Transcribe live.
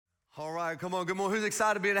All right, come on, good morning. Who's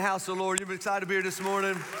excited to be in the house of the Lord? You've been excited to be here this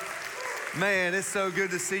morning? Man, it's so good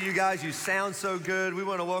to see you guys. You sound so good. We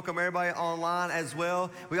want to welcome everybody online as well.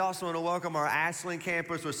 We also want to welcome our Ashland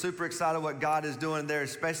campus. We're super excited what God is doing there,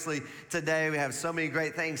 especially today. We have so many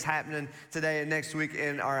great things happening today and next week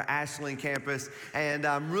in our Ashland campus. And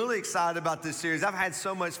I'm really excited about this series. I've had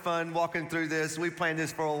so much fun walking through this. We planned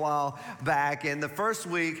this for a while back. And the first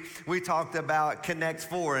week, we talked about Connect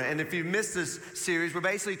 4. And if you missed this series, we're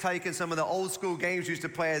basically taking some of the old school games we used to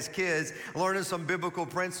play as kids, learning some biblical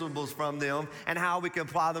principles from them and how we can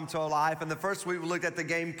apply them to our life. And the first week we looked at the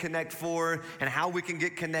game Connect 4 and how we can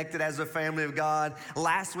get connected as a family of God.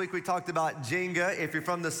 Last week we talked about Jenga. If you're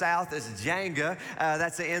from the South, it's Jenga.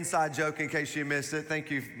 That's an inside joke in case you missed it.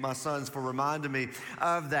 Thank you, my sons, for reminding me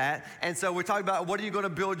of that. And so we're talking about what are you going to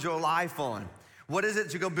build your life on? What is it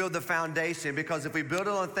that you're going to build the foundation? Because if we build it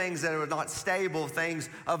on things that are not stable, things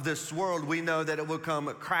of this world, we know that it will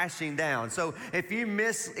come crashing down. So if you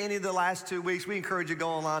miss any of the last 2 weeks, we encourage you to go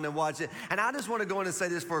online and watch it. And I just want to go in and say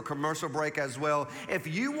this for a commercial break as well. If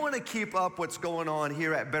you want to keep up what's going on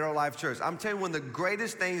here at Better Life Church, I'm telling you, one of the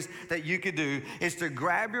greatest things that you could do is to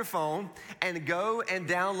grab your phone and go and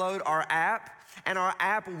download our app. And our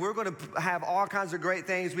app, we're going to have all kinds of great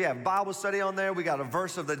things. We have Bible study on there. We got a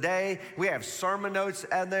verse of the day. We have sermon notes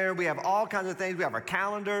on there. We have all kinds of things. We have our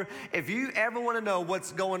calendar. If you ever want to know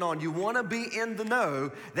what's going on, you want to be in the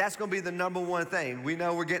know, that's going to be the number one thing. We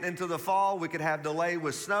know we're getting into the fall. We could have delay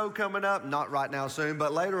with snow coming up. Not right now soon,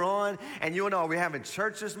 but later on. And you know, are we having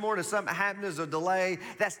church this morning? Something happened, there's a delay.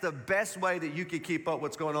 That's the best way that you can keep up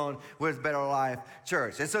what's going on with Better Life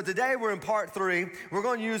Church. And so today we're in part 3. We're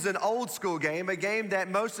going to use an old school game, a game that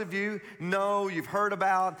most of you know, you've heard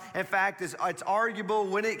about. In fact, it's arguable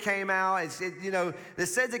when it came out. It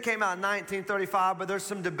says it came out in 1935, but there's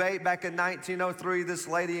some debate. Back in 1903, this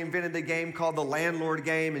lady invented a game called the landlord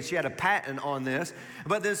game, and she had a patent on this.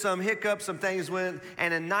 But then some hiccups, some things went,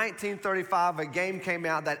 and in 1935, a game came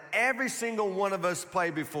out that every single one of us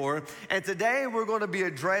played before. And today we're going to be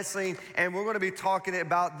addressing, and we're going to be talking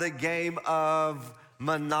about the game of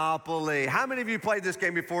Monopoly. How many of you played this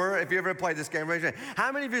game before? If you ever played this game, raise your hand.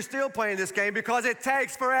 How many of you are still playing this game because it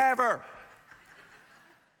takes forever?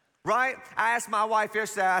 Right? I asked my wife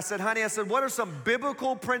yesterday, I said, honey, what are some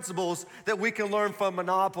biblical principles that we can learn from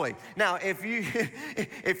Monopoly? Now, if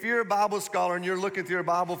you're a Bible scholar and you're looking through your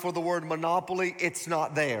Bible for the word monopoly, it's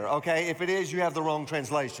not there, okay? If it is, you have the wrong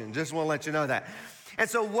translation. Just want to let you know that. And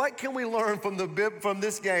so what can we learn from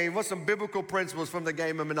this game? What's some biblical principles from the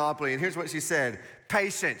game of Monopoly? And here's what she said: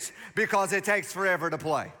 patience, because it takes forever to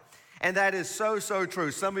play. And that is so, so true.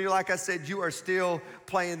 Some of you, like I said, you are still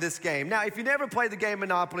playing this game. Now, if you never played the game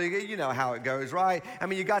Monopoly, you know how it goes, right? I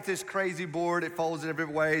mean, you got this crazy board. It folds in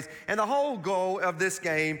different ways. And the whole goal of this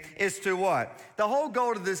game is to what? The whole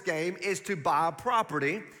goal of this game is to buy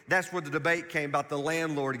property. That's where the debate came about the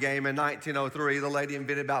landlord game in 1903. The lady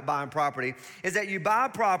invented about buying property. Is that you buy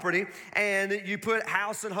property and you put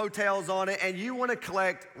house and hotels on it and you want to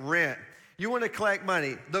collect rent. You want to collect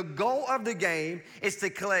money. The goal of the game is to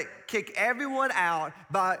kick everyone out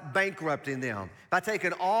by bankrupting them, by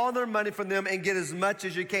taking all their money from them and get as much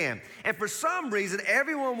as you can. And for some reason,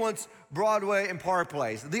 everyone wants Broadway and Park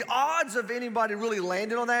Place. The odds of anybody really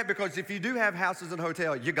landing on that, because if you do have houses and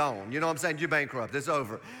hotels, you're gone. You know what I'm saying? You're bankrupt. It's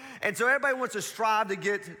over. And so everybody wants to strive to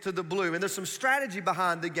get to the blue. And there's some strategy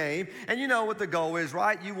behind the game. And you know what the goal is,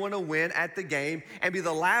 right? You want to win at the game and be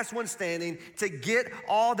the last one standing to get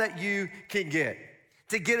all that you can get,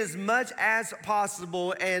 to get as much as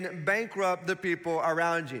possible and bankrupt the people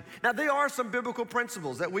around you. Now, there are some biblical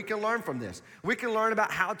principles that we can learn from this. We can learn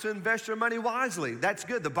about how to invest your money wisely. That's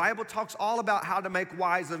good. The Bible talks all about how to make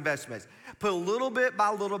wise investments. Put a little bit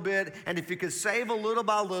by little bit, and if you can save a little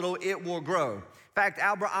by little, it will grow. In fact,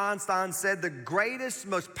 Albert Einstein said the greatest,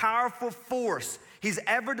 most powerful force he's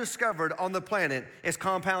ever discovered on the planet is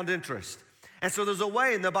compound interest. And so there's a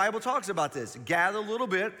way, and the Bible talks about this. Gather a little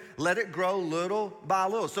bit, let it grow little by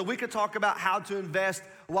little. So we could talk about how to invest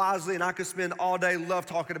wisely, and I could spend all day, love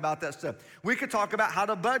talking about that stuff. We could talk about how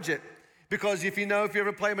to budget, because if you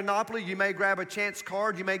ever play Monopoly, you may grab a chance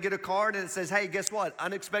card, you may get a card, and it says, hey, guess what?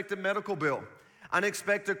 Unexpected medical bill.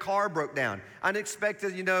 Unexpected car broke down.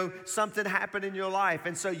 Unexpected, something happened in your life.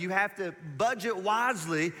 And so you have to budget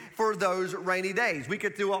wisely for those rainy days. We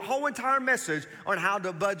could do a whole entire message on how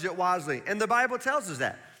to budget wisely. And the Bible tells us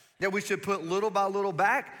that we should put little by little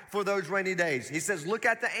back for those rainy days. He says, look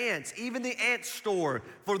at the ants. Even the ants store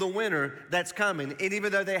for the winter that's coming. And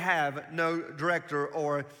even though they have no director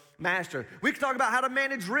or master. We can talk about how to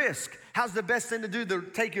manage risk. How's the best thing to do to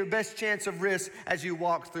take your best chance of risk as you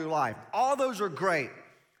walk through life? All those are great.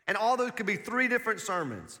 And all those could be 3 different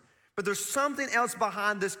sermons. But there's something else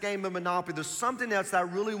behind this game of Monopoly. There's something else that I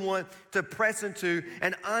really want to press into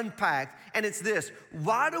and unpack. And it's this: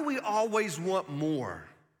 why do we always want more?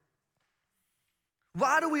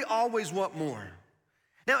 Why do we always want more?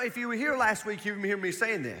 Now, if you were here last week, you hear me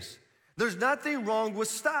saying this. There's nothing wrong with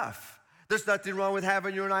stuff. There's nothing wrong with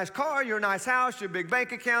having your nice car, your nice house, your big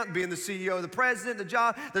bank account, being the CEO, the president, the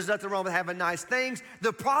job. There's nothing wrong with having nice things.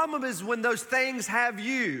 The problem is when those things have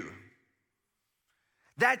you.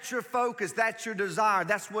 That's your focus, that's your desire,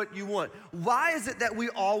 that's what you want. Why is it that we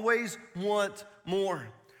always want more?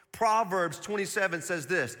 Proverbs 27 says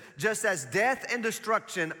this: just as death and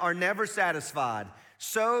destruction are never satisfied,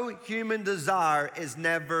 so human desire is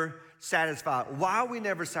never satisfied. Why are we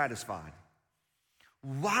never satisfied?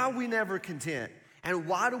 Why are we never content? And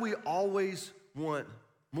why do we always want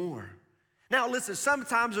more? Now listen,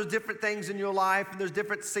 sometimes there's different things in your life and there's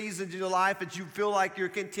different seasons in your life that you feel like you're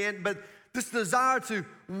content, but this desire to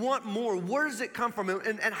want more, where does it come from?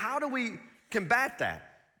 And how do we combat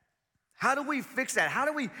that? How do we fix that? How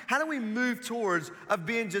do we move towards of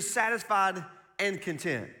being just satisfied and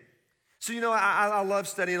content? So, I love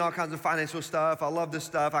studying all kinds of financial stuff. I love this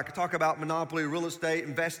stuff. I could talk about monopoly, real estate,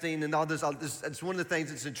 investing, and all this. It's one of the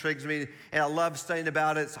things that intrigues me, and I love studying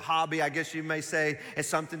about it. It's a hobby, I guess you may say. It's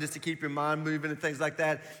something just to keep your mind moving and things like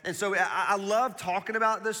that. And so I love talking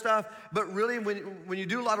about this stuff, but really when you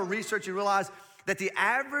do a lot of research, you realize that the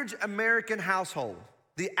average American household,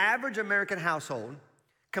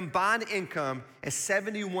 combined income is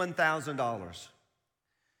 $71,000.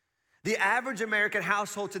 The average American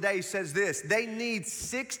household today says this: they need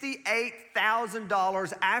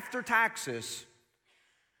 $68,000 after taxes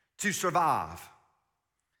to survive.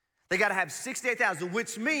 They got to have $68,000,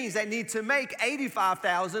 which means they need to make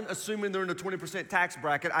 $85,000, assuming they're in the 20% tax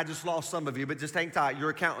bracket. I just lost some of you, but just hang tight. Your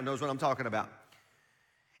accountant knows what I'm talking about.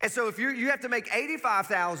 And so if you have to make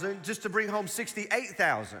 $85,000 just to bring home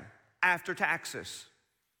 $68,000 after taxes.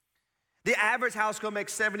 The average household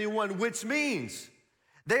makes $71,000, which means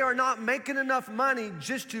they are not making enough money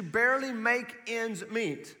just to barely make ends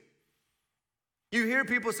meet. You hear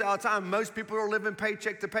people say all the time, most people are living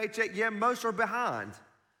paycheck to paycheck. Yeah, most are behind.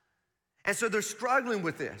 And so they're struggling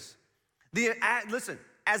with this. Listen,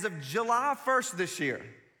 as of July 1st this year,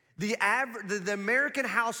 the American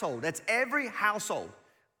household, that's every household.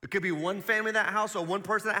 It could be one family in that household, one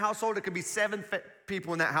person in that household. It could be 7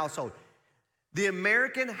 people in that household. The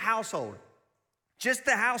American household, just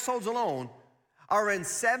the households alone, are in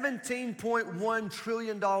 $17.1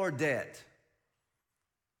 trillion debt.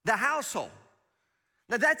 The household.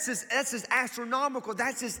 Now that's just astronomical.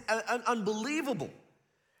 That's just unbelievable.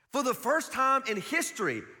 For the first time in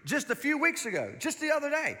history, just a few weeks ago, just the other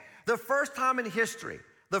day, the first time in history,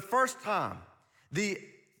 the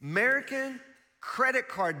American credit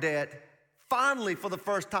card debt finally, for the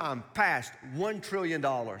first time, passed $1 trillion.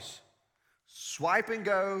 Swipe and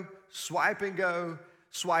go, swipe and go,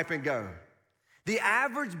 swipe and go. The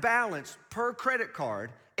average balance per credit card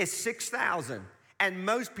is $6,000, and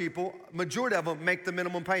most people, majority of them, make the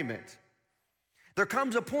minimum payment. There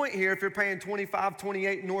comes a point here, if you're paying 25,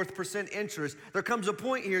 28 north% interest, there comes a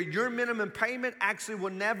point here, your minimum payment actually will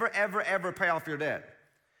never, ever, ever pay off your debt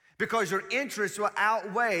because your interest will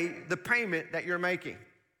outweigh the payment that you're making.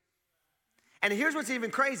 And here's what's even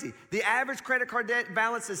crazy. The average credit card debt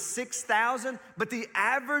balance is $6,000, but the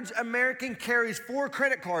average American carries 4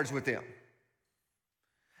 credit cards with them.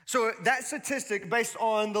 So that statistic, based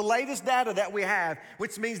on the latest data that we have,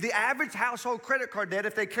 which means the average household credit card debt,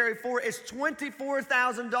 if they carry 4, is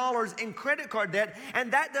 $24,000 in credit card debt,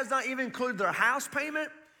 and that does not even include their house payment,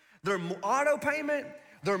 their auto payment,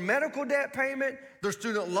 their medical debt payment, their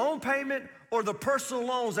student loan payment, or the personal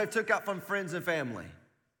loans they took out from friends and family.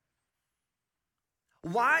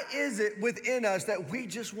 Why is it within us that we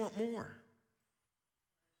just want more?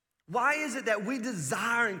 Why is it that we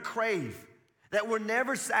desire and crave, that we're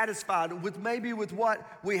never satisfied with what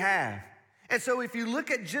we have? And so if you look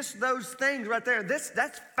at just those things right there, that's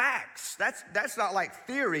facts. That's not like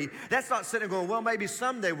theory. That's not sitting there going, well, maybe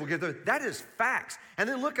someday we'll get there. That is facts. And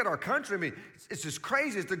then look at our country. I mean, it's just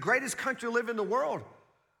crazy. It's the greatest country to live in the world.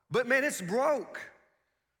 But man, it's broke.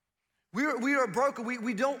 We are broken.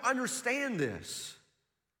 We don't understand this.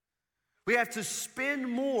 We have to spend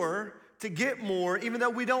more to get more, even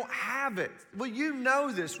though we don't have it. Well, you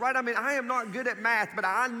know this, right? I mean, I am not good at math, but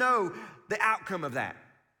I know the outcome of that.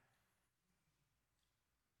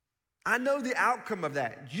 I know the outcome of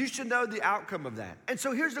that. You should know the outcome of that. And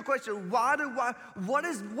so here's the question: what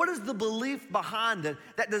is the belief behind it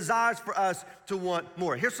that desires for us to want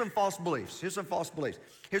more? Here's some false beliefs. Here's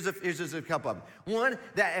just a couple of them. One,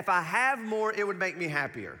 that if I have more, it would make me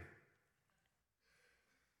happier.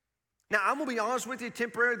 Now, I'm gonna be honest with you,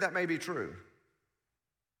 temporarily that may be true.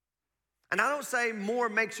 And I don't say more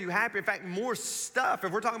makes you happy. In fact, more stuff,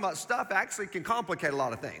 if we're talking about stuff, actually can complicate a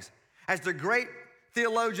lot of things. As the great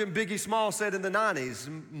theologian Biggie Small said in the 90s,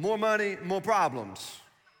 more money, more problems.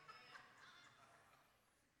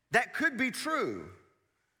 That could be true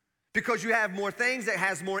because you have more things, that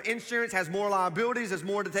has more insurance, has more liabilities, there's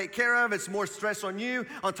more to take care of, it's more stress on you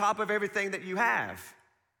on top of everything that you have.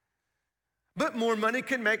 But more money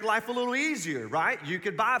can make life a little easier, right? You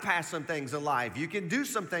can bypass some things in life. You can do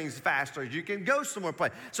some things faster. You can go somewhere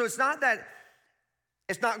place. So it's not that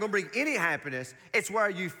it's not gonna bring any happiness. It's where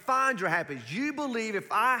you find your happiness. You believe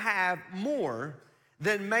if I have more,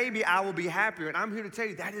 then maybe I will be happier. And I'm here to tell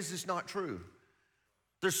you that is just not true.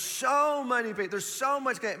 There's so many people, there's so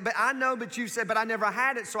much, but I know, but you said, but I never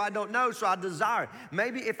had it, so I don't know, so I desire it.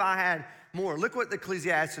 Maybe if I had more. Look what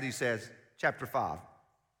Ecclesiastes says, chapter 5.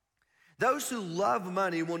 Those who love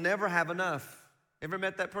money will never have enough. Ever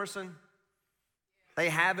met that person? They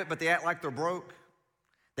have it, but they act like they're broke.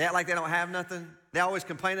 They act like they don't have nothing. They always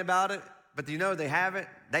complain about it, but you know they have it.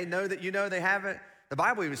 They know that you know they have it. The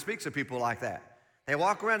Bible even speaks of people like that. They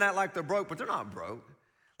walk around and act like they're broke, but they're not broke.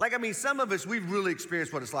 Like, I mean, some of us, we've really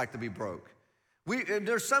experienced what it's like to be broke.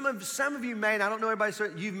 There's some of you may, and I don't know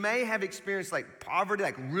everybody, you may have experienced like poverty,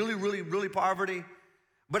 like really, really, really poverty,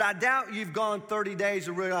 but I doubt you've gone 30 days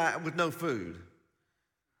with no food.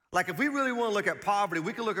 Like if we really want to look at poverty,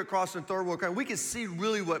 we can look across the third world country, we can see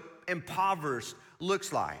really what impoverished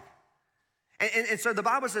looks like. And so the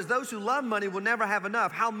Bible says those who love money will never have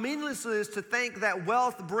enough. How meaningless it is to think that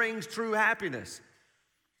wealth brings true happiness.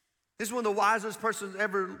 This is one of the wisest persons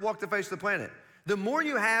ever walked the face of the planet. The more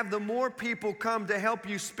you have, the more people come to help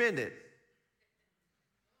you spend it.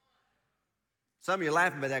 Some of you are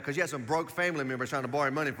laughing about that because you have some broke family members trying to borrow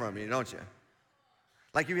money from you, don't you?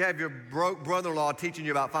 Like you have your broke brother-in-law teaching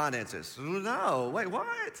you about finances. No, wait,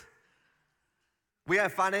 what? We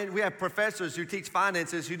have professors who teach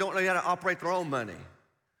finances who don't know how to operate their own money.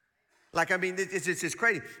 Like, I mean, it's just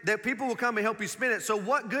crazy. That people will come and help you spend it. So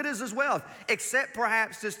what good is this wealth? Except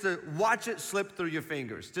perhaps just to watch it slip through your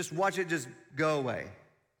fingers. Just watch it just go away.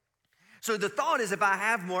 So the thought is if I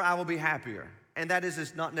have more, I will be happier. And that is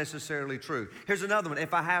just not necessarily true. Here's another one.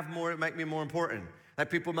 If I have more, it make me more important. That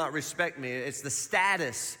people might respect me. It's the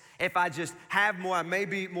status. If I just have more, I may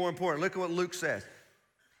be more important. Look at what Luke says.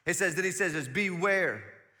 He says, beware.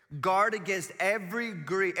 Guard against every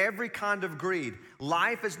greed, every kind of greed.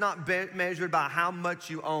 Life is not measured by how much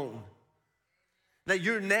you own. Now,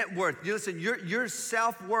 your net worth, listen, your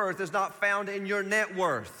self-worth is not found in your net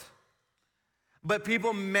worth. But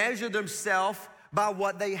people measure themselves by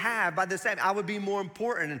what they have, by the same. I would be more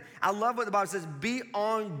important. And I love what the Bible says, be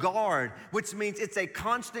on guard, which means it's a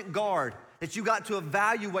constant guard that you got to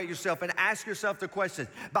evaluate yourself and ask yourself the question,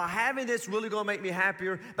 by having this really gonna make me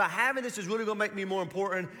happier? By having this is really gonna make me more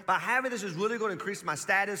important? By having this is really gonna increase my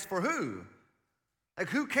status for who? Like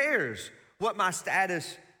who cares what my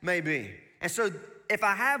status may be? And so if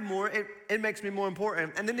I have more, it makes me more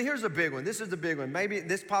important. And then here's a big one. This is the big one. Maybe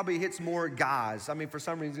this probably hits more guys. I mean, for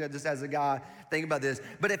some reason, just as a guy, think about this.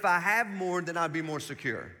 But if I have more, then I'd be more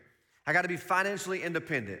secure. I got to be financially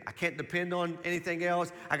independent. I can't depend on anything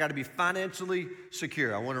else. I got to be financially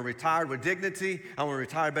secure. I want to retire with dignity. I want to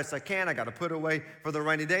retire best I can. I got to put away for the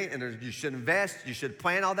rainy day. And you should invest. You should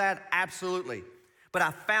plan all that. Absolutely. But I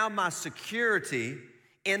found my security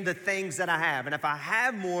in the things that I have. And if I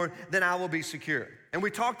have more, then I will be secure. And we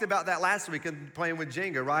talked about that last week in playing with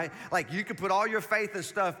Jenga, right? Like you could put all your faith and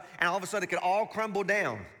stuff and all of a sudden it could all crumble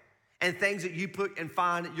down. And things that you put and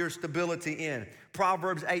find your stability in.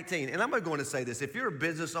 Proverbs 18. And I'm going to say this. If you're a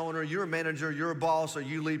business owner, you're a manager, you're a boss, or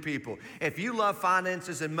you lead people. If you love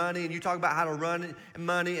finances and money and you talk about how to run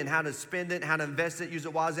money and how to spend it, how to invest it, use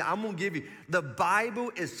it wisely, I'm going to give you. The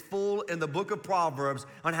Bible is full in the book of Proverbs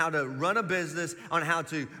on how to run a business, on how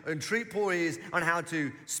to treat employees, on how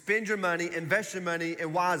to spend your money, invest your money,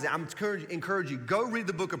 and wisely. I'm encourage you, go read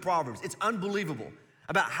the book of Proverbs. It's unbelievable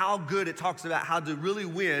about how good it talks about how to really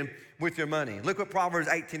win with your money. Look what Proverbs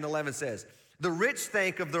 18:11 says. The rich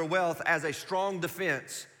think of their wealth as a strong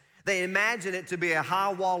defense. They imagine it to be a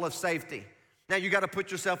high wall of safety. Now you got to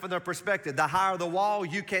put yourself in their perspective. The higher the wall,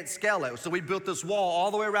 you can't scale it. So we built this wall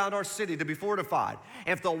all the way around our city to be fortified.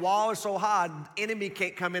 If the wall is so high, the enemy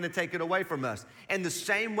can't come in and take it away from us. And the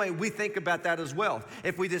same way we think about that as well.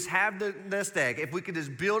 If we just have the nest egg, if we could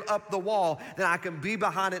just build up the wall, then I can be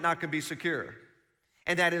behind it and I can be secure.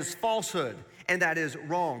 And that is falsehood, and that is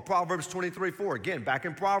wrong. Proverbs 23:4, again, back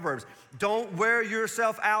in Proverbs. Don't wear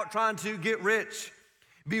yourself out trying to get rich.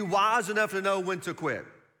 Be wise enough to know when to quit.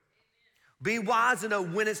 Be wise to know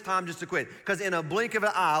when it's time just to quit. Because in a blink of an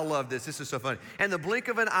eye, I love this. This is so funny. In the blink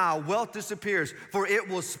of an eye, wealth disappears, for it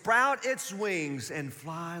will sprout its wings and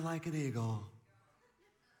fly like an eagle.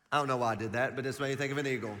 I don't know why I did that, but this made me think of an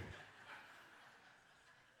eagle.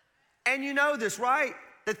 And you know this, right?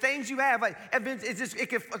 The things you have, like, it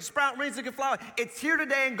can sprout wings, it can fly. It's here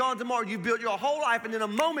today and gone tomorrow. You built your whole life, and in a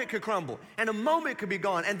moment could crumble, and a moment could be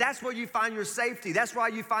gone. And that's where you find your safety. That's why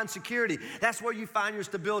you find security. That's where you find your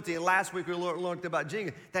stability. And last week we learned about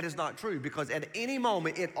Jenga. That is not true, because at any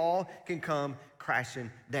moment it all can come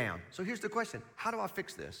crashing down. So here's the question: how do I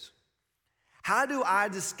fix this? How do I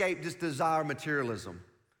escape this desire materialism?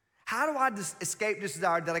 How do I escape this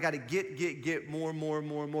desire that I got to get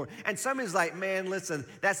more? And somebody's like, man, listen,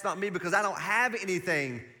 that's not me, because I don't have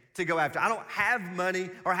anything to go after. I don't have money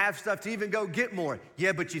or have stuff to even go get more.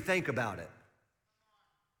 Yeah, but you think about it.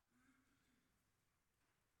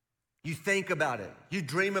 You think about it. You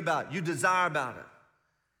dream about it. You desire about it.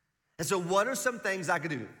 And so what are some things I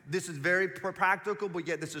could do? This is very practical, but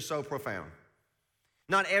yet this is so profound.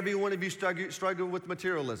 Not every one of you struggle with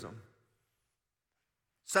materialism.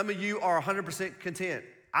 Some of you are 100% content.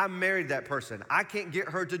 I married that person. I can't get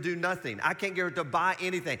her to do nothing. I can't get her to buy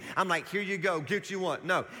anything. I'm like, here you go, get what you want.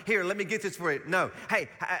 No, here, let me get this for you. No, hey,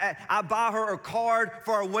 I buy her a card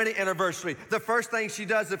for our wedding anniversary. The first thing she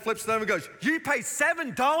does is flips it over and goes, you pay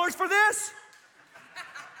 $7 for this?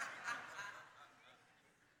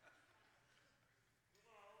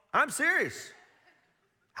 I'm serious.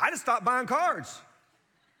 I just stopped buying cards.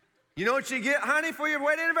 You know what you get, honey, for your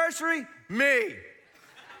wedding anniversary? Me.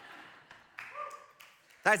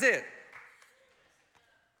 That's it.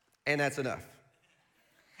 And that's enough.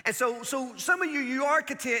 And so some of you are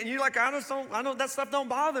content, and you're like, I don't, that stuff don't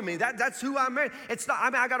bother me. That's who I married. It's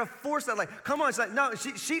not, I got to force that. Like, come on. It's like, no,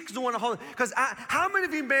 she's the one to hold it. Because how many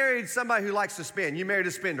of you married somebody who likes to spend? You married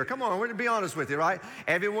a spender. Come on, we're going to be honest with you, right?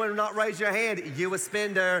 Everyone not raise your hand. You a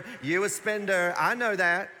spender. You a spender. I know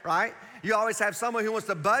that, right? You always have someone who wants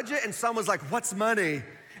to budget, and someone's like, what's money?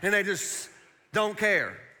 And they just don't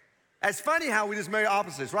care. It's funny how we just marry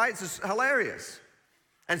opposites, right? It's just hilarious.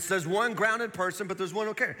 And so there's one grounded person, but there's one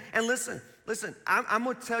who cares. And listen, I'm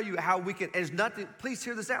going to tell you how we can, there's nothing, please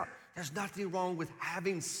hear this out. There's nothing wrong with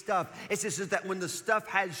having stuff. It's just that when the stuff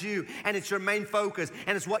has you, and it's your main focus,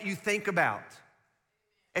 and it's what you think about.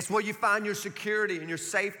 It's where you find your security and your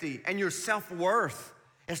safety and your self-worth.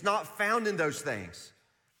 It's not found in those things.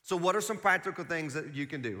 So what are some practical things that you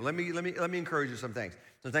can do? Let me encourage you some things.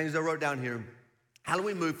 Some things I wrote down here. How do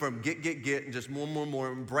we move from get, and just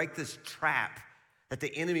more, and break this trap that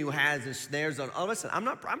the enemy has and snares on? Oh, listen,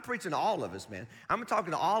 I'm preaching to all of us, man. I'm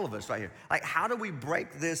talking to all of us right here. Like, how do we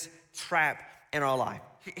break this trap in our life?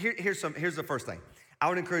 Here's the first thing. I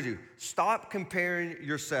would encourage you, stop comparing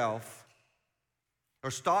yourself,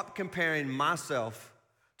 or stop comparing myself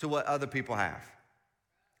to what other people have.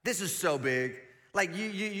 This is so big. Like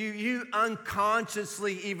you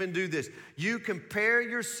unconsciously even do this. You compare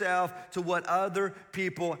yourself to what other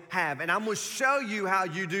people have. And I'm going to show you how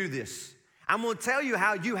you do this. I'm going to tell you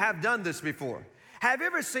how you have done this before. Have you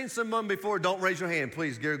ever seen someone before? Don't raise your hand,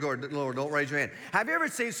 please, Gary Gordon, Lord, don't raise your hand. Have you ever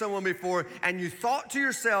seen someone before and you thought to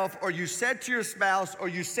yourself, or you said to your spouse, or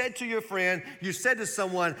you said to your friend, you said to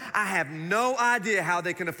someone, I have no idea how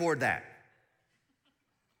they can afford that?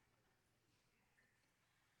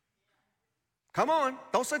 Come on,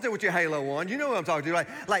 don't sit there with your halo on. You know what I'm talking to.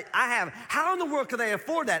 Like how in the world can they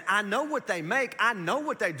afford that? I know what they make. I know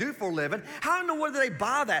what they do for a living. How in the world do they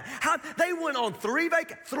buy that? How they went on three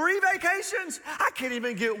vacations? I can't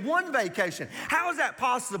even get one vacation. How is that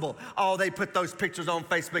possible? Oh, they put those pictures on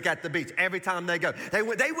Facebook at the beach every time they go. They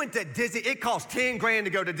went to Disney. It cost 10 grand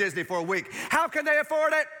to go to Disney for a week. How can they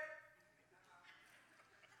afford it?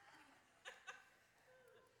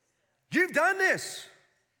 You've done this.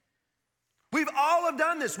 We've all have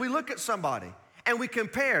done this. We look at somebody and we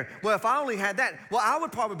compare. Well, if I only had that, well, I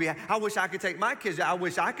would probably be, I wish I could take my kids. I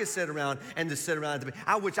wish I could sit around and just sit around at the beach.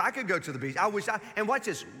 I wish I could go to the beach. And watch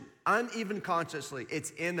this, uneven consciously, it's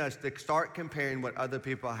in us to start comparing what other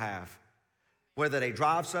people have. Whether they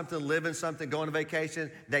drive something, live in something, go on a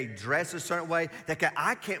vacation, they dress a certain way.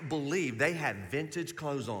 I can't believe they have vintage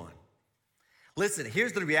clothes on. Listen,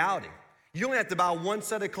 here's the reality. You only have to buy one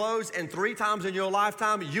set of clothes, and 3 times in your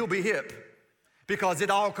lifetime, you'll be hip. Because it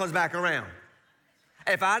all comes back around.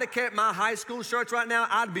 If I'd have kept my high school shirts right now,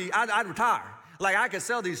 I'd retire. Like, I could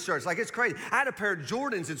sell these shirts. Like, it's crazy. I had a pair of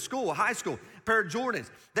Jordans in school, high school, pair of Jordans.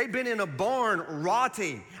 They'd been in a barn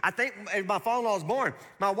rotting. I think my father-in-law's barn.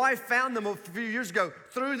 My wife found them a few years ago,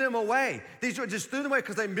 threw them away. These just threw them away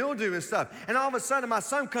because they mildew and stuff. And all of a sudden, my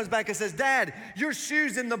son comes back and says, Dad, your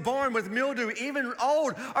shoes in the barn with mildew, even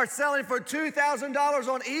old, are selling for $2,000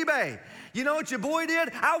 on eBay. You know what your boy did?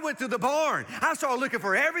 I went to the barn. I started looking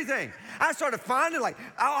for everything. I started finding, like,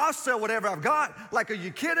 I'll sell whatever I've got. Like, are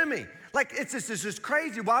you kidding me? Like, it's just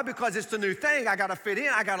crazy. Why? Because it's the new thing. I got to fit in.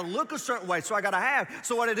 I got to look a certain way, so I got to have.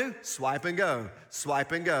 So what I do? Swipe and go,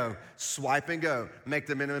 swipe and go, swipe and go. Make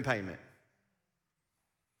the minimum payment.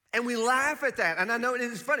 And we laugh at that. And I know it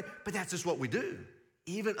is funny, but that's just what we do,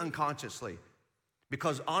 even unconsciously.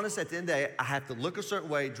 Because honestly, at the end of the day, I have to look a certain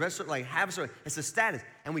way, dress a certain way, have a certain way. It's a status.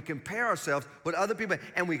 And we compare ourselves with other people,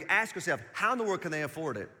 and we ask ourselves, how in the world can they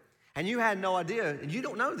afford it? And you had no idea, and you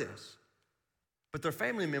don't know this. But their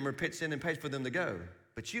family member pitched in and paid for them to go.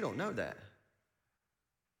 But you don't know that.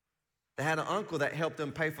 They had an uncle that helped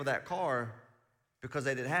them pay for that car because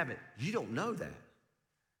they didn't have it. You don't know that.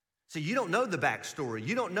 See, you don't know the backstory.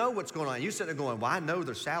 You don't know what's going on. You're sitting there going, well, I know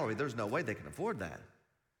their salary. There's no way they can afford that.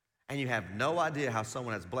 And you have no idea how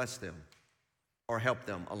someone has blessed them or helped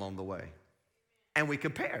them along the way. And we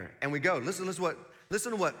compare and we go, listen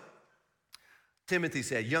to what Timothy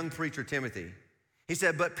said, young preacher Timothy. He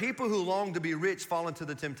said, but people who long to be rich fall into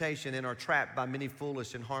the temptation and are trapped by many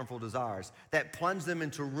foolish and harmful desires that plunge them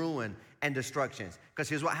into ruin and destructions. Because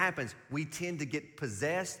here's what happens. We tend to get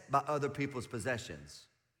possessed by other people's possessions.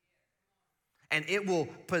 And it will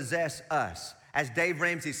possess us. As Dave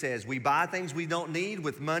Ramsey says, we buy things we don't need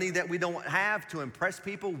with money that we don't have to impress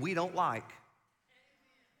people we don't like.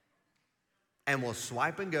 And we'll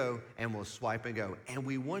swipe and go, and we'll swipe and go. And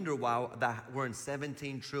we wonder why we're in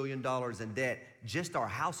 $17 trillion in debt, just our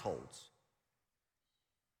households.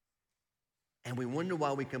 And we wonder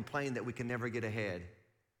why we complain that we can never get ahead.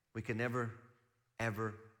 We can never,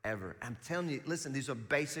 ever, ever. I'm telling you, listen, these are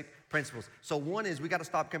basic principles. So one is we got to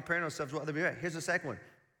stop comparing ourselves with other people. Here's the second one.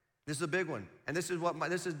 This is a big one. And this is what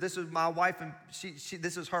this is my wife, and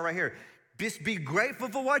this is her right here. Just be grateful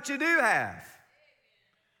for what you do have.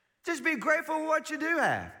 Just be grateful for what you do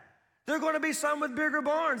have. There are going to be some with bigger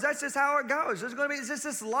barns. That's just how it goes. It's just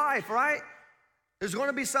this life, right? There's going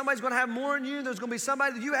to be somebody who's going to have more than you. There's going to be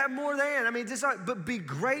somebody that you have more than. I mean, but be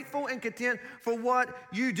grateful and content for what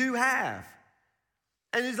you do have.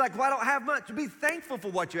 And he's like, well, I don't have much. Be thankful for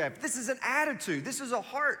what you have. This is an attitude. This is a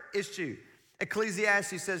heart issue.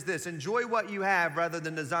 Ecclesiastes says this, enjoy what you have rather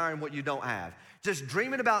than desiring what you don't have. Just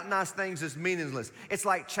dreaming about nice things is meaningless. It's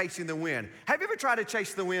like chasing the wind. Have you ever tried to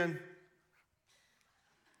chase the wind?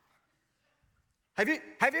 Has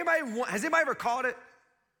anybody ever caught it?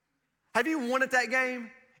 Have you won at that game?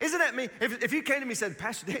 Isn't that me? If you came to me and said,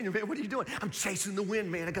 Pastor Daniel, man, what are you doing? I'm chasing the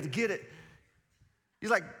wind, man. I got to get it.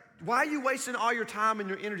 He's like, why are you wasting all your time and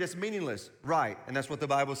your energy? It's meaningless. Right, and that's what the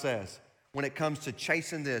Bible says. When it comes to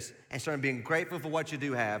chasing this and starting being grateful for what you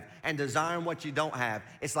do have and desiring what you don't have,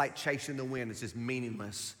 it's like chasing the wind. It's just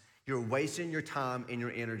meaningless. You're wasting your time and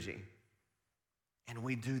your energy. And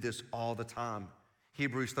we do this all the time.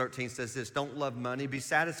 Hebrews 13 says this, don't love money, be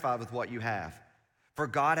satisfied with what you have. For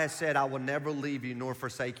God has said, I will never leave you nor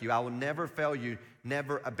forsake you. I will never fail you,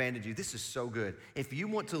 never abandon you. This is so good. If you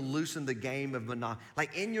want to loosen the game of monopoly,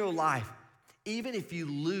 like in your life, even if you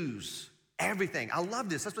lose everything. I love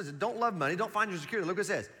this. That's what it says. Don't love money. Don't find your security. Look what it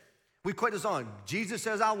says. We quote this song. Jesus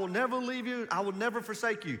says, I will never leave you. I will never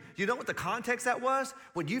forsake you. You know what the context that was?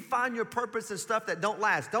 When you find your purpose in stuff that don't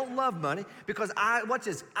last, don't love money because watch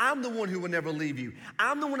this. I'm the one who will never leave you.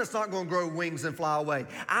 I'm the one that's not going to grow wings and fly away.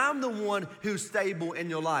 I'm the one who's stable in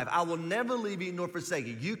your life. I will never leave you nor forsake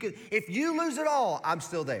you. If you lose it all, I'm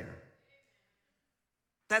still there.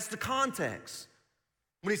 That's the context.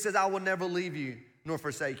 When he says, I will never leave you nor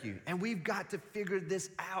forsake you. And we've got to figure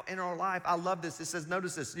this out in our life. I love this. It says,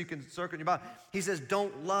 notice this. You can circle in your Bible. He says,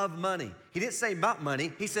 don't love money. He didn't say about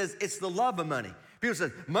money. He says, it's the love of money. People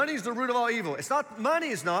say, money is the root of all evil. It's not, money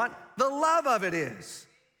is not. The love of it is.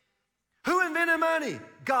 Who invented money?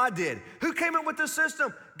 God did. Who came up with the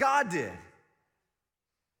system? God did.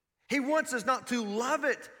 He wants us not to love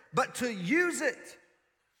it, but to use it.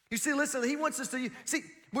 You see, listen, he wants us to,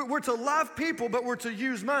 we're to love people, but we're to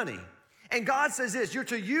use money. And God says this, you're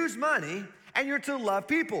to use money and you're to love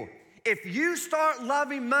people. If you start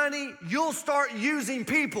loving money, you'll start using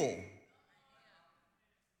people.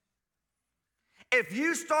 If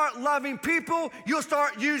you start loving people, you'll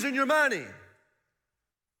start using your money.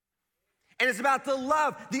 And it's about the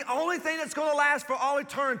love. The only thing that's going to last for all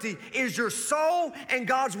eternity is your soul and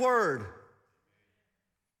God's word.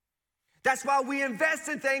 That's why we invest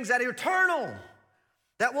in things that are eternal,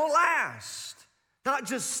 that will last, not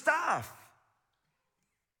just stuff.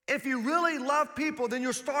 If you really love people, then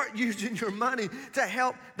you'll start using your money to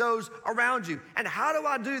help those around you. And how do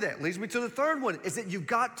I do that? Leads me to the third one, is that you've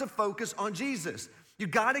got to focus on Jesus. You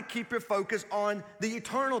got to keep your focus on the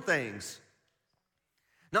eternal things.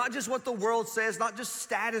 Not just what the world says, not just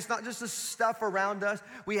status, not just the stuff around us.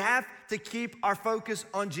 We have to keep our focus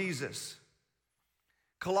on Jesus.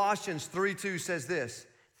 Colossians 3:2 says this,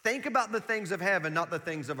 think about the things of heaven, not the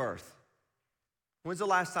things of earth. When's the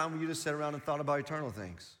last time you just sat around and thought about eternal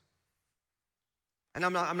things? And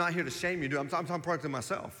I'm not here to shame you, dude. I'm talking to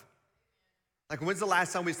myself. Like, when's the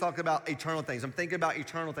last time we talked about eternal things? I'm thinking about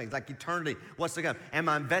eternal things, like eternity, what's to come. Am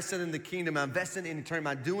I investing in the kingdom? Am I investing in eternity? Am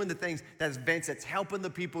I doing the things that's helping the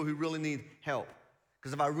people who really need help?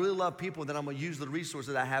 Because if I really love people, then I'm going to use the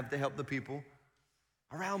resources I have to help the people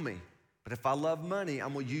around me. But if I love money,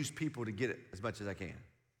 I'm going to use people to get it as much as I can.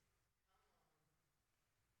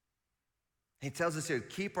 He tells us here,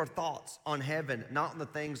 keep our thoughts on heaven, not on the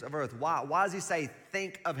things of earth. Why? Why does he say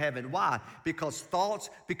think of heaven? Why? Because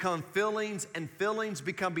thoughts become feelings and feelings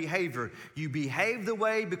become behavior. You behave the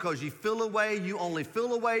way because you feel a way. You only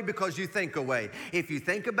feel a way because you think a way. If you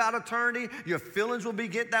think about eternity, your feelings will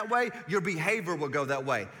get that way. Your behavior will go that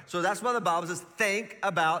way. So that's why the Bible says think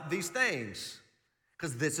about these things,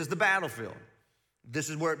 because this is the battlefield. This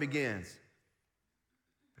is where it begins.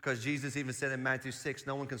 Because Jesus even said in Matthew 6,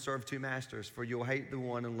 no one can serve two masters, for you'll hate the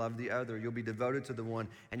one and love the other. You'll be devoted to the one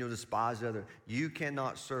and you'll despise the other. You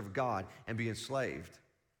cannot serve God and be enslaved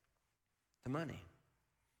to money.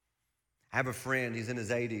 I have a friend, he's in his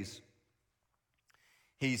 80s.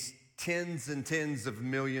 He's tens and tens of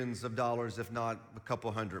millions of dollars, if not a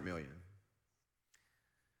couple $100 million.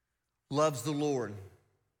 Loves the Lord.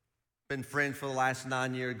 Been friends for the last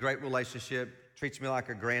 9 years, great relationship, treats me like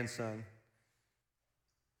a grandson.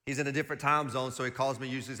 He's in a different time zone, so he calls me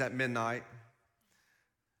usually at midnight.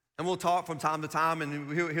 And we'll talk from time to time,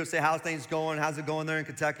 and he'll say, how's things going? How's it going there in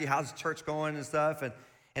Kentucky? How's church going and stuff,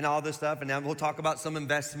 and all this stuff. And then we'll talk about some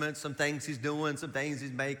investments, some things he's doing, some things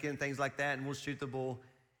he's making, things like that, and we'll shoot the bull.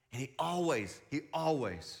 And he always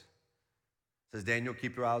says, Daniel,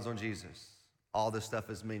 keep your eyes on Jesus. All this stuff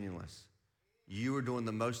is meaningless. You are doing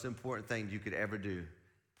the most important thing you could ever do.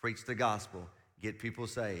 Preach the gospel, get people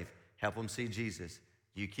saved, help them see Jesus.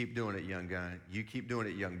 You keep doing it, young guy. You keep doing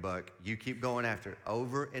it, young buck. You keep going after it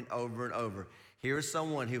over and over and over. Here's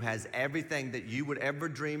someone who has everything that you would ever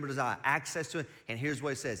dream or desire, access to it. And here's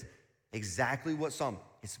what it says, exactly what Psalm,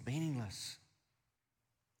 it's meaningless.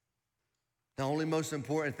 The only most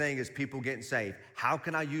important thing is people getting saved.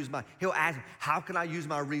 He'll ask, how can I use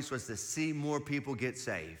my resources to see more people get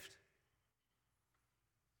saved?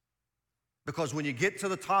 Because when you get to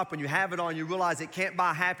the top and you have it on, you realize it can't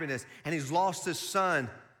buy happiness. And he's lost his son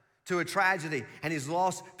to a tragedy, and he's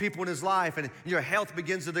lost people in his life, and your health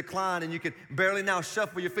begins to decline, and you can barely now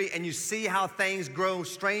shuffle your feet, and you see how things grow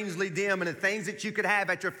strangely dim, and the things that you could have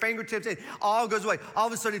at your fingertips, it all goes away. All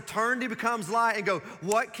of a sudden, eternity becomes light, and go,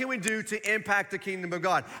 what can we do to impact the kingdom of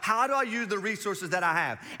God? How do I use the resources that I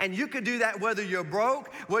have? And you can do that whether you're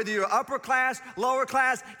broke, whether you're upper class, lower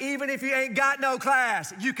class, even if you ain't got no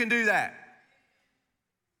class, you can do that.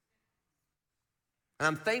 And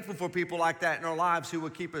I'm thankful for people like that in our lives who will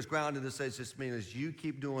keep us grounded and says, just mean as you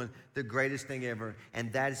keep doing the greatest thing ever,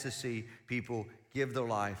 and that is to see people give their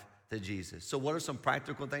life to Jesus. So what are some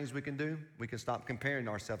practical things we can do? We can stop comparing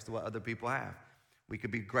ourselves to what other people have. We could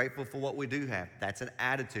be grateful for what we do have. That's an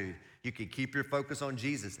attitude. You can keep your focus on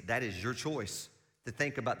Jesus. That is your choice to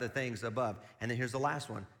think about the things above. And then here's the last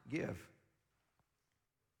one, give.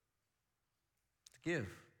 Give.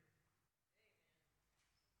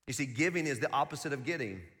 You see, giving is the opposite of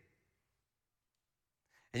getting.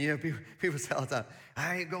 And you know, people say all the time,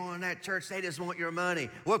 I ain't going to that church, they just want your money.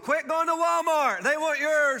 Well, quit going to Walmart, they want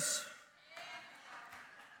yours.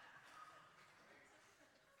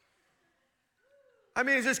 I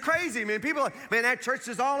mean, it's just crazy. I mean, people are like, man, that church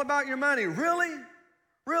is all about your money. Really?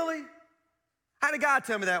 Really? I had a guy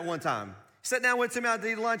tell me that one time. He sat down with me out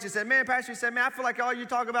to eat lunch. He said, man, Pastor, he said, man, I feel like all you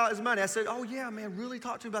talk about is money. I said, oh, yeah, man, really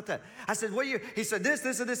talk to me about that. I said, what you? He said, this,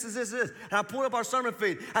 and this. And I pulled up our sermon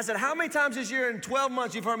feed. I said, how many times this year in 12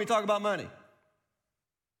 months you've heard me talk about money?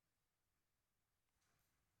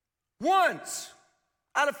 Once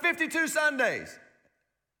out of 52 Sundays.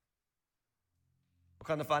 We're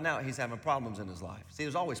come to find out he's having problems in his life. See,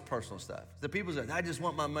 there's always personal stuff. The people say, I just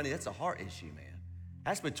want my money. That's a heart issue, man.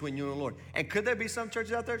 That's between you and the Lord. And could there be some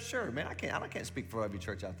churches out there? Sure, man. I can't speak for every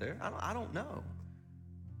church out there. I don't know.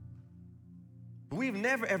 But we've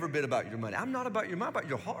never, ever been about your money. I'm not about your money, I'm about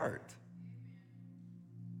your heart.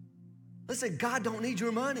 Listen, God don't need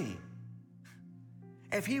your money.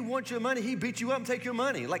 If he wants your money, he beat you up and take your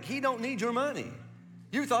money. Like, he don't need your money.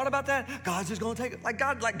 You thought about that? God's just gonna take it. Like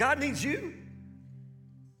God needs you.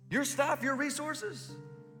 Your stuff, your resources.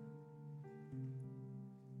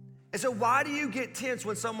 And so why do you get tense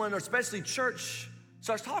when someone, or especially church,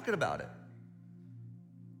 starts talking about it?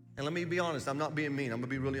 And let me be honest, I'm not being mean. I'm gonna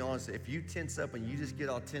be really honest. If you tense up and you just get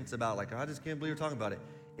all tense about like, I just can't believe you're talking about it,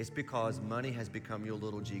 it's because money has become your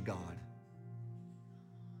little g God.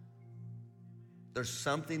 There's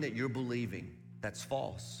something that you're believing that's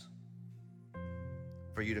false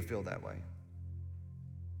for you to feel that way.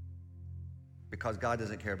 Because God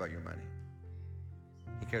doesn't care about your money.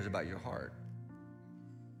 He cares about your heart.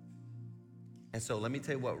 And so let me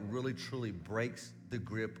tell you what really truly breaks the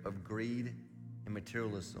grip of greed and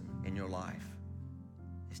materialism in your life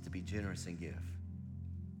is to be generous and give.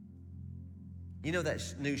 You know that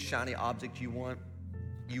new shiny object you want?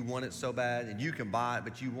 You want it so bad, and you can buy it,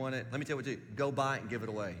 but you want it. Let me tell you what to do. Go buy it and give it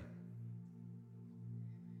away.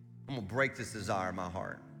 I'm gonna break this desire in my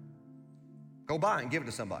heart. Go buy it and give it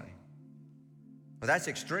to somebody. Well, that's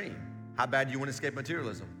extreme. How bad do you want to escape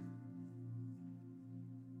materialism?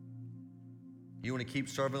 You want to keep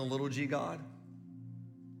serving the little g God?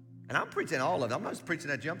 And I'm preaching to all of it. I'm not just preaching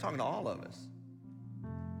at you. I'm talking to all of us.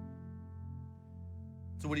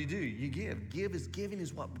 So what do? You give. Giving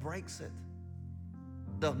is what breaks it.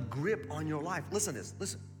 The grip on your life. Listen to this.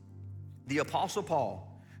 Listen. The Apostle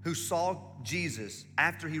Paul, who saw Jesus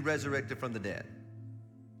after he resurrected from the dead.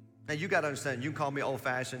 Now you got to understand, you can call me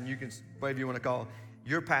old-fashioned, you can, whatever you want to call.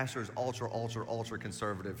 Your pastor is ultra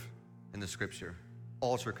conservative in the scripture.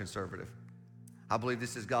 Ultra conservative. I believe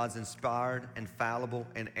this is God's inspired, infallible,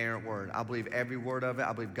 and inerrant word. I believe every word of it.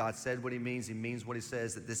 I believe God said what he means what he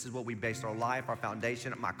says, that this is what we based our life, our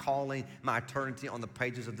foundation, my calling, my eternity on the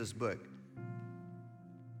pages of this book.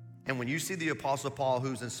 And when you see the Apostle Paul,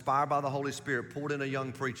 who's inspired by the Holy Spirit, pulled in a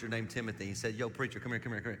young preacher named Timothy. He said, yo, preacher, come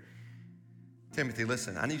here. Timothy,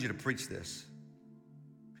 listen, I need you to preach this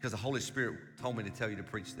because the Holy Spirit told me to tell you to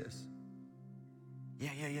preach this.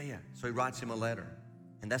 Yeah. So he writes him a letter.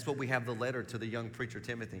 And that's what we have, the letter to the young preacher,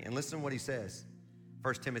 Timothy. And listen to what he says,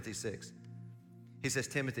 1 Timothy 6. He says,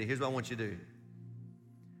 Timothy, here's what I want you to do.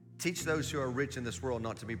 Teach those who are rich in this world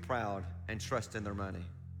not to be proud and trust in their money,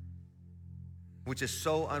 which is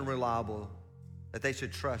so unreliable that they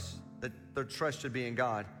should trust, that their trust should be in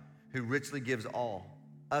God, who richly gives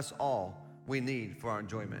us all we need for our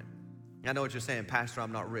enjoyment. I know what you're saying, Pastor,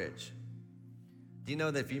 I'm not rich. Do you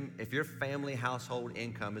know that if your family household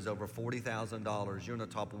income is over $40,000, you're in the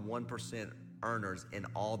top 1% earners in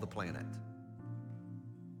all the planet?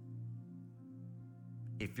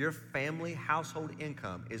 If your family household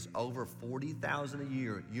income is over $40,000 a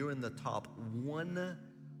year, you're in the top 1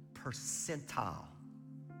 percentile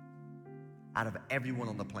out of everyone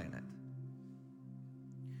on the planet.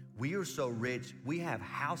 We are so rich, we have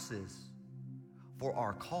houses for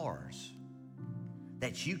our cars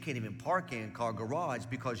that you can't even park in car garage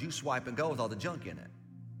because you swipe and go with all the junk in it.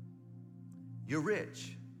 You're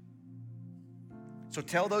rich. So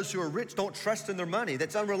tell those who are rich, don't trust in their money.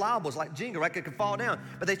 That's unreliable. It's like Jenga, right? It can fall down.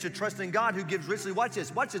 But they should trust in God who gives richly. Watch this,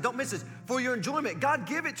 don't miss this. For your enjoyment. God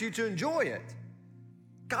give it to you to enjoy it.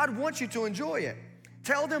 God wants you to enjoy it.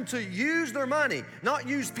 Tell them to use their money, not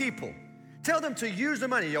use people. Tell them to use their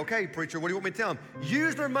money. Okay, preacher, what do you want me to tell them?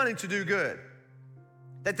 Use their money to do good.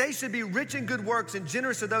 That they should be rich in good works and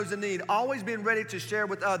generous to those in need, always being ready to share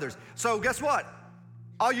with others. So guess what?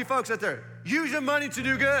 All you folks out there, use your money to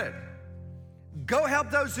do good. Go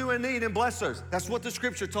help those who are in need and bless others. That's what the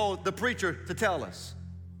scripture told the preacher to tell us.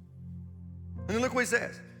 And then look what he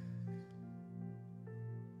says.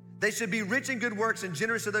 They should be rich in good works and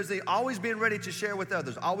generous to those in need, always being ready to share with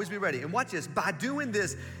others. Always be ready. And watch this. By doing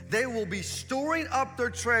this, they will be storing up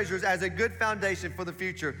their treasures as a good foundation for the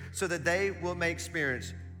future so that they may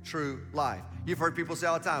experience true life. You've heard people say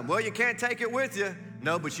all the time, well, you can't take it with you.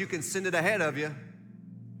 No, but you can send it ahead of you.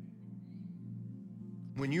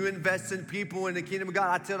 When you invest in people in the kingdom of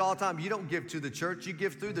God, I tell it all the time, you don't give to the church, you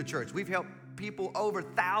give through the church. We've helped people over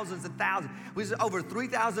thousands and thousands. Over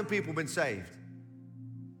 3,000 people have been saved.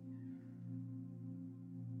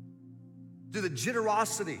 Through the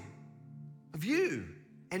generosity of you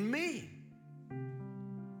and me.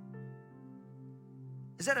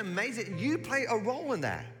 Is that amazing? You play a role in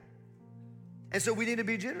that. And so we need to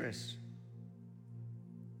be generous.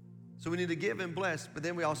 So we need to give and bless, but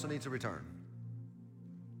then we also need to return.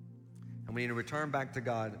 And we need to return back to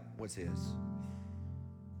God what's his.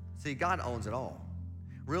 See, God owns it all.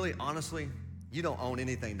 Really, honestly, you don't own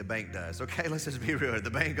anything, the bank does, okay? Let's just be real,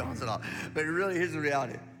 the bank owns it all. But really, here's the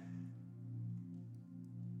reality.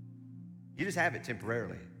 You just have it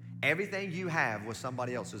temporarily. Everything you have was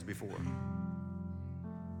somebody else's before.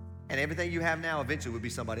 And everything you have now eventually will be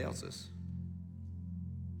somebody else's.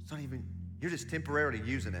 It's not even, you're just temporarily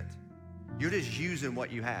using it. You're just using what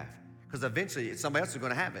you have. Because eventually somebody else is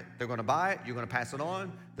going to have it. They're going to buy it. You're going to pass it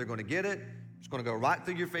on. They're going to get it. It's going to go right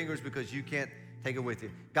through your fingers because you can't take it with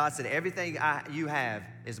you. God said, everything you have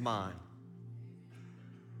is mine.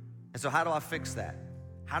 And so how do I fix that?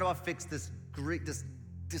 How do I fix this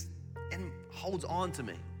and holds on to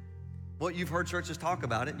me? Well, you've heard churches talk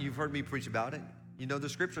about it. You've heard me preach about it. You know the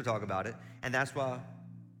scripture talk about it. And that's why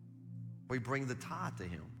we bring the tithe to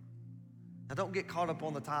him. Now, don't get caught up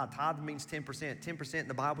on the tithe. Tithe means 10%. 10% in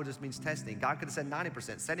the Bible just means testing. God could have said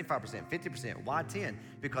 90%, 75%, 50%. Why 10?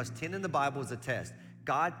 Because 10 in the Bible is a test.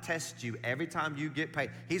 God tests you every time you get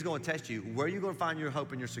paid. He's going to test you. Where are you going to find your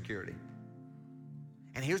hope and your security?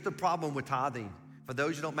 And here's the problem with tithing. For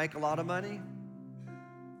those who don't make a lot of money,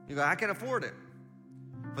 you go, I can't afford it.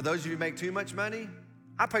 For those of you who make too much money,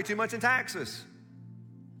 I pay too much in taxes.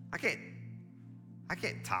 I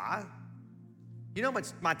can't tithe. You know how much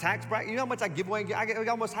my tax bracket, you know how much I give away? I get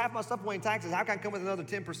almost half my stuff away in taxes. How can I come with another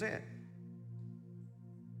 10%?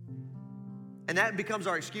 And that becomes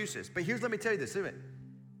our excuses. But let me tell you this, isn't it?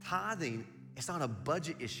 Tithing, it's not a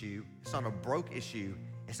budget issue. It's not a broke issue.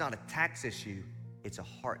 It's not a tax issue. It's a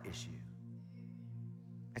heart issue.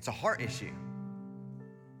 It's a heart issue.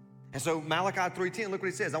 And so Malachi 3:10, look what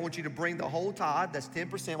he says. I want you to bring the whole tithe, that's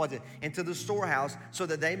 10%, watch it, into the storehouse so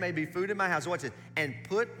that they may be food in my house. Watch it. And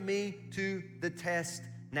put me to the test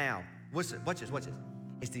now. Watch this.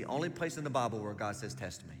 It's the only place in the Bible where God says,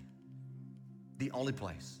 test me. The only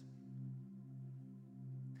place.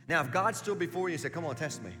 Now, if God stood before you and said, come on,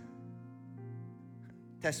 test me.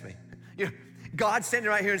 Test me. You know, God's standing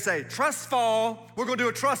right here and say, trust fall. We're going to do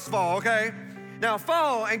a trust fall, okay? Now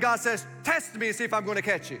fall, and God says, test me and see if I'm going to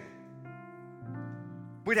catch you.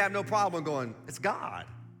 We'd have no problem going, it's God.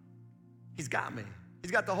 He's got me.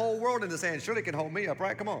 He's got the whole world in his hand. Surely he can hold me up,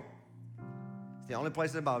 right? Come on. It's the only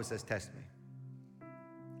place in the Bible that says, test me.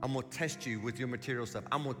 I'm going to test you with your material stuff.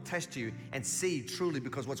 I'm going to test you and see truly,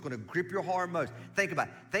 because what's going to grip your heart most. Think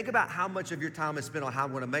about how much of your time is spent on how I'm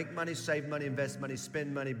going to make money, save money, invest money,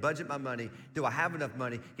 spend money, budget my money. Do I have enough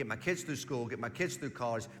money? Get my kids through school, get my kids through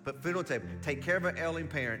college, put food on the table, take care of an ailing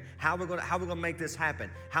parent. How we're going to make this happen?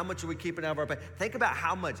 How much are we keeping out of our pay? Think about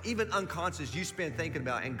how much, even unconscious, you spend thinking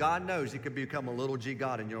about, and God knows it could become a little G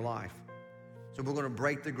God in your life. So we're going to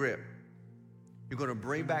break the grip. You're going to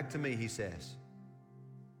bring back to me, he says.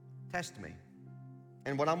 Test me.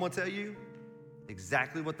 And what I'm going to tell you,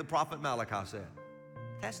 exactly what the prophet Malachi said.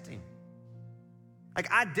 Test him. Like,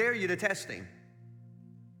 I dare you to test him.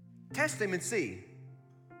 Test him and see.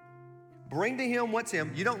 Bring to him what's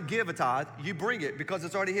him. You don't give a tithe. You bring it because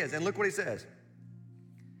it's already his. And look what he says.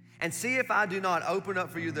 And see if I do not open up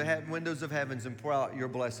for you the windows of heavens and pour out your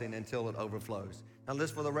blessing until it overflows. Now,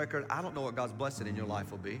 listen, for the record, I don't know what God's blessing in your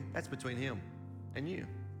life will be. That's between him and you.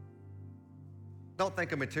 Don't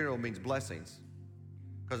think a material means blessings,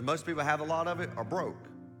 because most people have a lot of it are broke.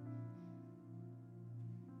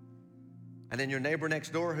 And then your neighbor next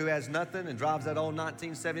door who has nothing and drives that old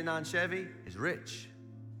 1979 Chevy is rich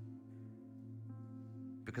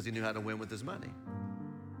because he knew how to win with his money.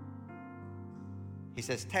 He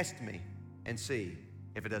says, test me and see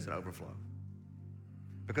if it doesn't overflow.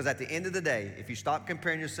 Because at the end of the day, if you stop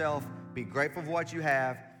comparing yourself, be grateful for what you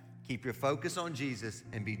have, keep your focus on Jesus,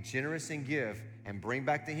 and be generous and give and bring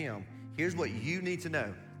back to him, here's what you need to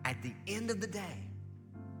know. At the end of the day,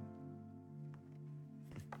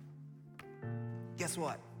 guess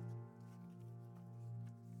what?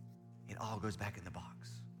 It all goes back in the box.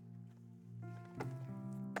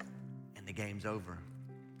 And the game's over.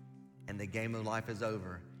 And the game of life is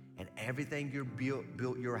over. And everything you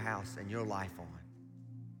built your house and your life on,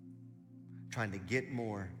 trying to get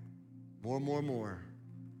more,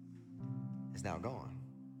 is now gone.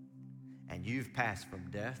 And you've passed from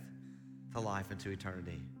death to life into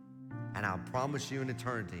eternity. And I promise you in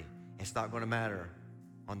eternity, it's not going to matter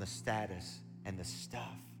on the status and the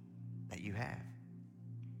stuff that you have.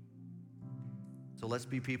 So let's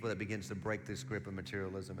be people that begins to break this grip of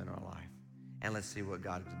materialism in our life. And let's see what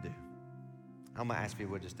God can do. I'm going to ask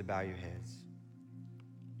people just to bow your heads.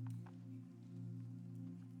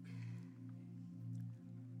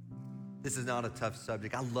 This is not a tough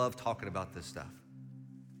subject. I love talking about this stuff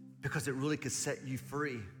because it really could set you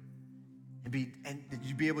free and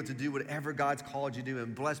you be able to do whatever God's called you to do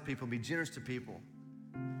and bless people and be generous to people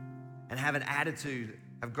and have an attitude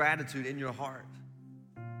of gratitude in your heart.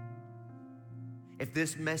 If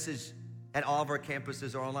this message at all of our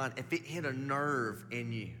campuses or online, if it hit a nerve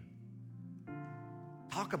in you,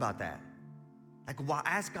 talk about that. Like,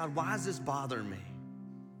 ask God, why is this bothering me?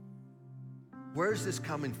 Where's this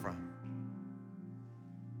coming from?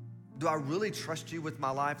 Do I really trust you with my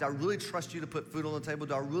life? Do I really trust you to put food on the table?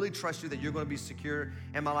 Do I really trust you that you're going to be secure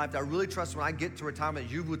in my life? Do I really trust when I get to retirement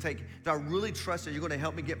you will take? Do I really trust that you're going to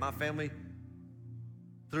help me get my family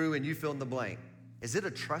through, and you fill in the blank? Is it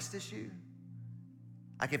a trust issue?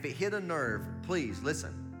 Like if it hit a nerve, please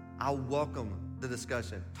listen. I'll welcome the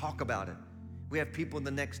discussion. Talk about it. We have people in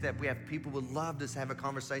the next step. We have people who would love to have a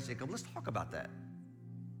conversation. Come, let's talk about that.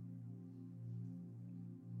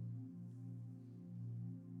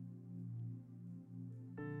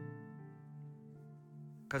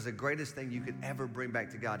 Because the greatest thing you could ever bring back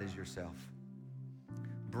to God is yourself.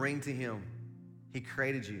 Bring to Him. He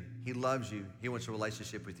created you. He loves you. He wants a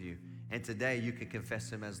relationship with you. And today you can confess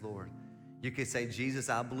Him as Lord. You can say, Jesus,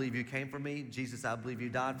 I believe you came for me. Jesus, I believe you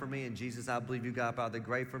died for me. And Jesus, I believe you got up out of the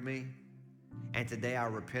grave for me. And today I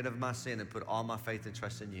repent of my sin and put all my faith and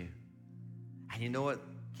trust in you. And you know what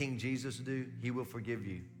King Jesus will do? He will forgive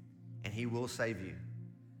you and He will save you.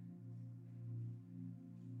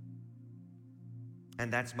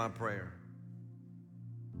 And that's my prayer.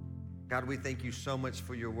 God, we thank you so much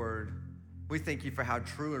for your word. We thank you for how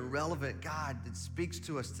true and relevant, God, it speaks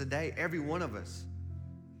to us today, every one of us.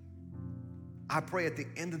 I pray at the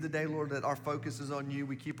end of the day, Lord, that our focus is on you.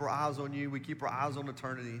 We keep our eyes on you. We keep our eyes on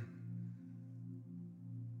eternity.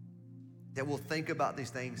 That we'll think about these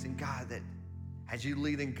things. And God, that as you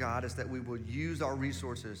lead and guide us, that we will use our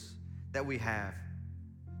resources that we have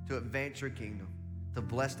to advance your kingdom, to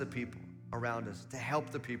bless the people around us, to help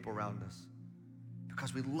the people around us.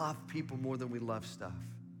 Because we love people more than we love stuff.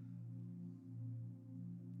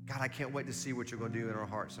 God, I can't wait to see what you're going to do in our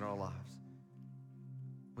hearts and our lives.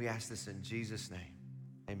 We ask this in Jesus' name.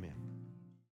 Amen.